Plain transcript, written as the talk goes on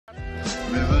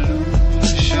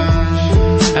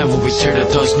we tear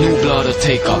the dust, new blood to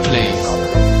take our place.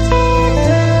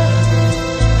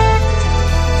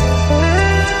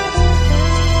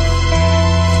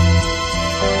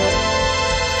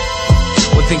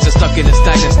 Things are stuck in a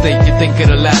stagnant state. You think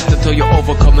it'll last until you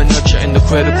overcome and nurture in the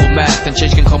critical mass. Then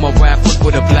change can come around quick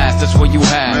with a blast. That's what you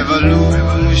have.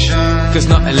 Revolution. Cause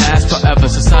nothing lasts forever.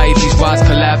 Societies rise,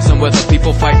 collapse, and whether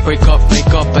people fight, break up,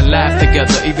 make up, and laugh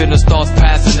together. Even the stars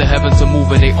pass and the heavens are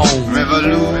moving their own.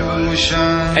 Revolution.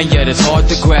 And yet it's hard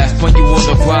to grasp when you on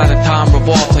the grind and time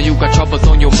revolves. And you got troubles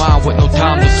on your mind with no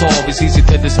time to solve. It's easy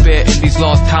to despair in these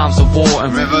lost times of war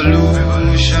and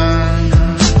revolution.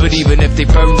 But even if they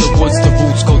burn the woods, the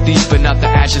roots go deep, and out the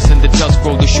ashes and the dust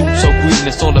grow the shoots so green.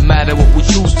 It's all a matter what we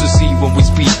choose to see when we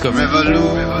speak of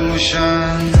revolution.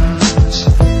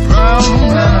 Round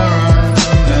and around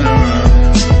and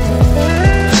around.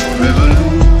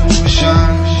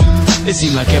 Revolution. It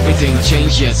seems like everything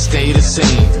changed yet stay the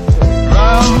same.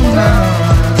 Round and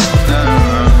around and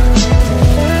around.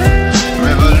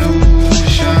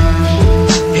 Revolution.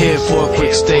 Here for a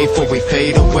quick stay before we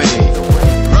fade away.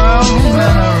 Round and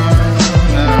around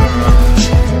and around.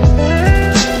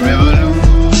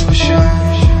 Revolution.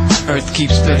 Earth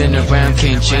keeps spinning around,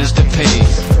 can't change the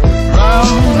pace.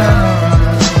 Round and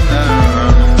around and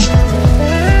around.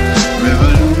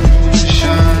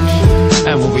 Revolution.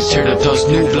 And when we tear the dust,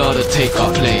 new blood to take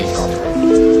our place.